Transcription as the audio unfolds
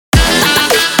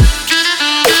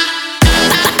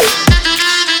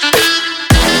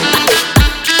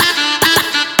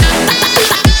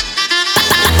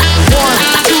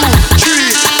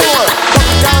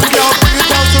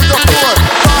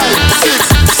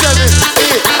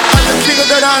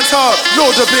up,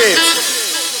 you're the bitch.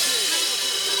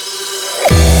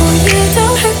 Oh, you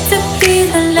don't have to be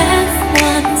the last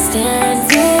one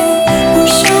standing. Oh,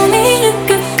 show me you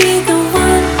could be the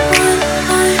one.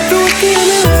 तू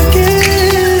अकेले आके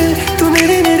तू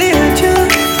मेरे आजा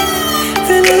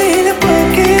तेरे लिए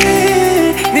पाके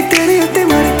नी तेरे उत्ते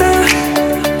मरता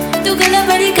तू गला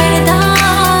बड़ी करदा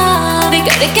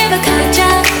बिगड़ के बखा जा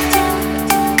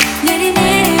मेरी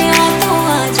आ तो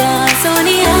आजा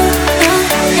Sonia.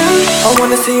 I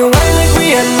wanna see you whine like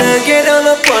Rihanna, get all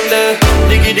up on the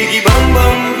diggy diggy bum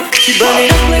bum. She burn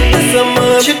it up like the summer.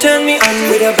 She turn me on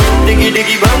with a diggy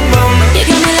diggy bum bum. You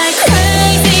got me like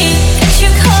crazy, that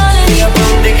you calling me.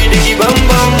 Diggy diggy bum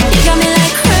bum. You got me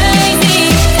like crazy,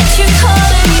 that you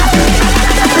calling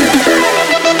me.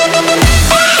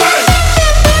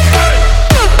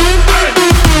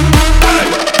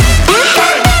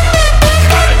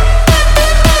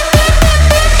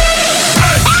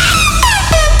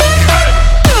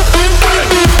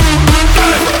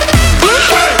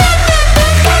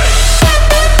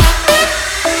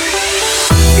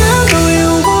 Girl, know you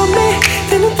want me.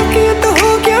 तेनू तकिया तो हो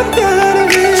गया प्यार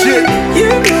में. You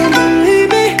don't believe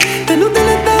me. तेनू दिल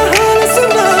दा हाल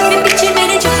सुना. पीछे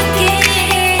मेरे जाके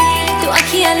तू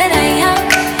अखियां लड़ाइया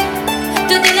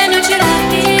तू दिल नु चुरा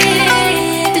के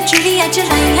तू चुड़िया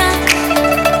चलाइया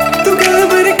तू गल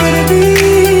बड़ी कर दी.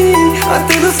 आ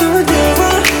तेनू सो जावा.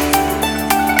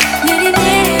 मेरी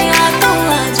आ तो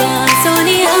आजा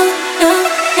Sonia.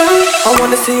 I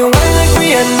wanna see you whine like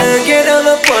Rihanna, get all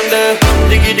up on the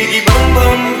diggy diggy bum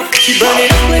bum. She burn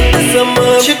it up like the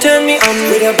summer. She turn me on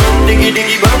with a diggy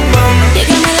diggy bum bum.